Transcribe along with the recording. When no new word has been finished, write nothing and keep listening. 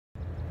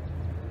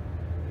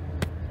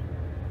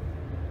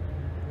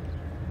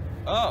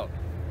Oh,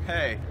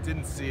 hey,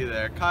 didn't see you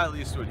there. Kyle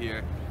Eastwood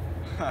here.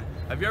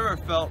 Have you ever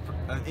felt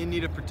in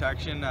need of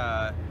protection,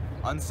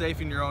 unsafe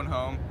in your own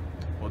home?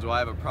 Well, do I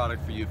have a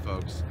product for you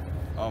folks?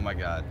 Oh my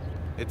God,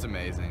 it's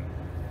amazing.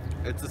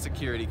 It's a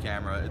security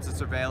camera. It's a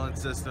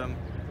surveillance system.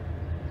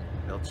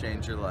 It'll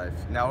change your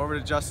life. Now over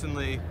to Justin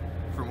Lee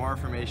for more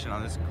information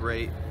on this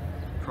great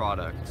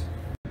product.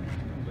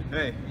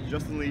 Hey,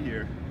 Justin Lee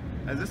here.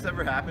 Has this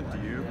ever happened to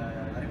you?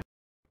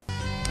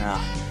 Ah,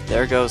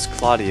 there goes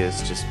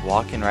Claudius just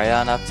walking right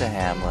on up to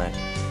Hamlet.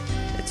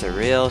 It's a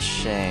real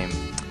shame.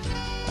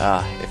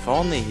 If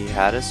only he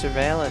had a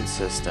surveillance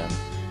system.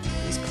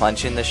 He's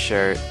clenching the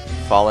shirt,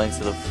 falling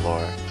to the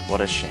floor.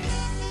 What a shame.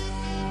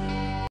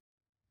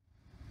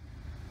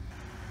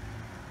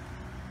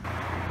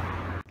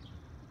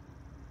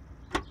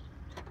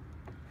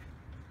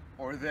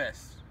 Or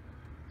this.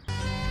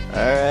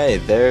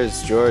 Alright,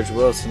 there's George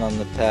Wilson on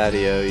the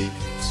patio.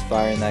 He's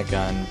firing that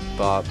gun,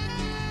 bop.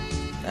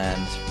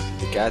 And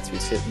the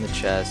Gatsby's hitting the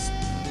chest.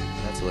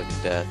 That's a look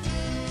of death.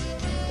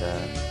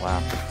 And,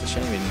 wow, it's a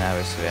shame he didn't have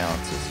a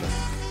surveillance system.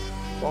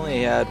 If only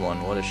he had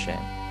one, what a shame.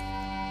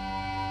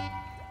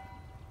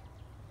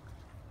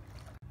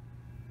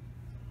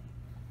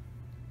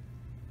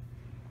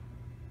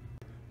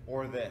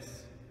 Or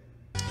this.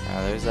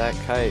 Now there's that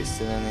kite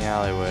sitting in the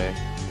alleyway.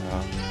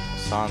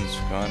 Hassan's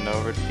going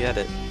over to get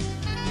it.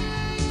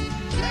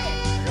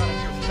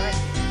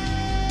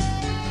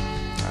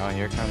 Oh,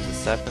 here comes the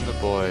Sepp and the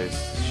boys,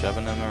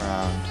 shoving him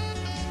around.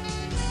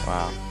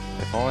 Wow,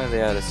 if only they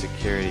had a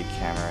security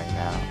camera right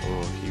now.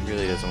 Ooh, he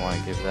really doesn't want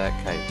to give that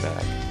kite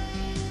back.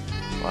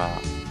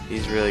 Wow,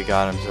 he's really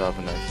got himself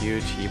in a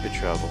huge heap of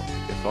trouble.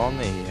 If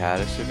only he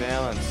had a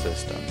surveillance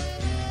system.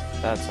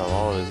 That'd solve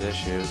all of his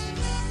issues.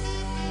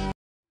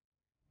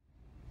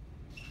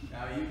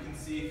 Now you can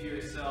see for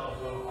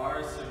yourself how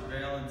our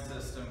surveillance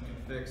system can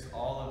fix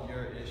all of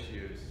your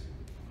issues.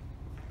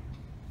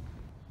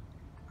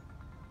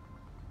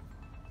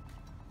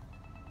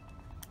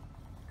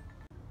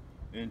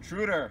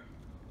 Intruder!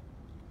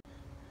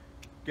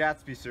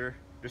 Gatsby, sir.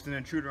 There's an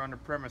intruder on the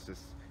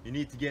premises. You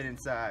need to get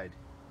inside.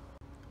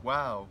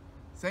 Wow,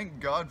 thank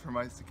God for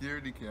my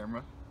security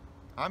camera.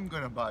 I'm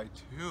gonna buy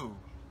two.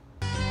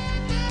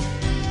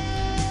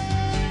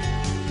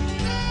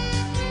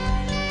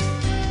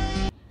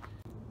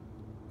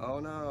 Oh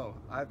no,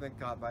 I've been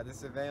caught by the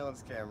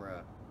surveillance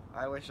camera.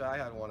 I wish I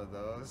had one of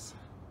those.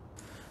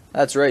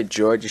 That's right,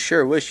 George. You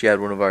sure wish you had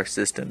one of our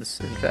systems.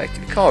 In fact,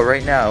 if you call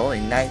right now, only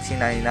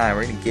 $19.99.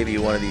 We're going to give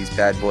you one of these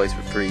bad boys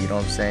for free, you know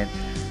what I'm saying?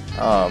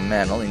 Oh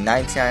man, only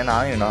 $19.99. I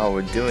don't even know how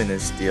we're doing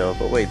this deal.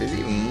 But wait, there's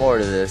even more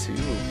to this. If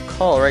you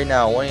call right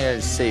now,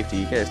 1-800-SAFETY,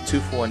 you get a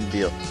 2-for-1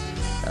 deal.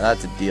 Now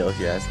that's a deal if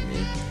you ask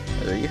me.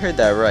 You heard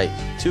that right.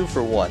 2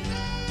 for 1.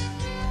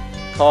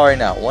 Call right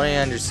now,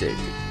 1-800-SAFETY.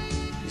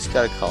 You just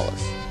got to call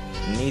us.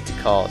 You need to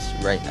call us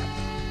right now.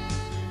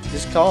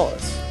 Just call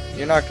us.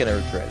 You're not going to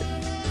regret it.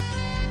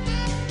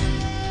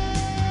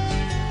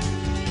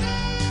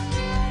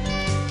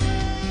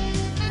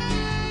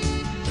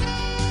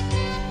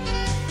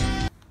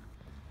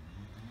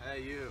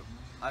 Hey you,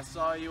 I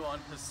saw you on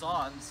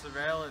Hassan's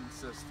surveillance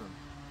system.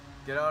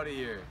 Get out of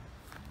here.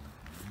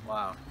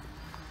 Wow,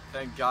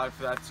 thank God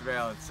for that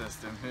surveillance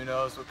system. Who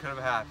knows what could have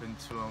happened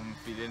to him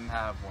if he didn't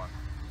have one.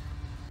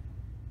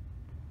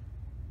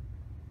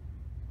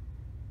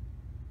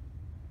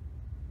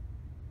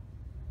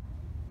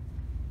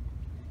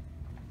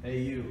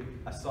 Hey you,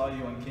 I saw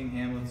you on King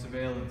Hamlet's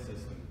surveillance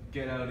system.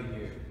 Get out of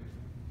here.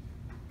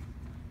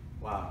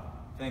 Wow,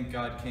 thank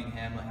God King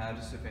Hamlet had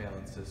a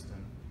surveillance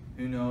system.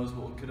 Who knows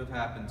what could have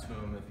happened to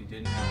him if he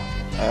didn't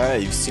have one.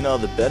 Alright, you've seen all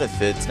the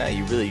benefits. Now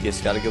you really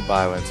just gotta go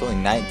buy one. It's only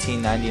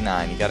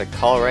 $19.99. You gotta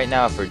call right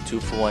now for a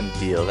 2-for-1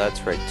 deal.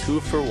 That's right, 2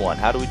 for 1.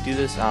 How do we do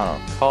this? I don't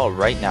know. Call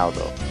right now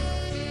though.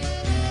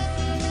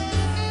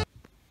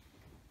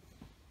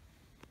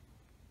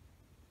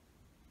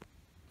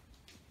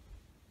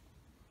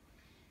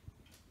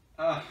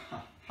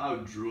 How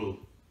drool.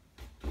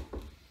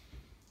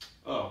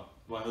 Oh,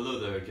 well hello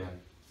there again.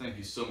 Thank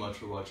you so much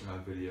for watching my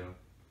video.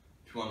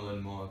 If you want to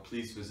learn more,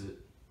 please visit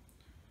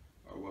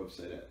our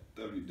website at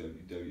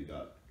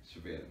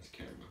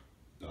www.surveillancecamera.com.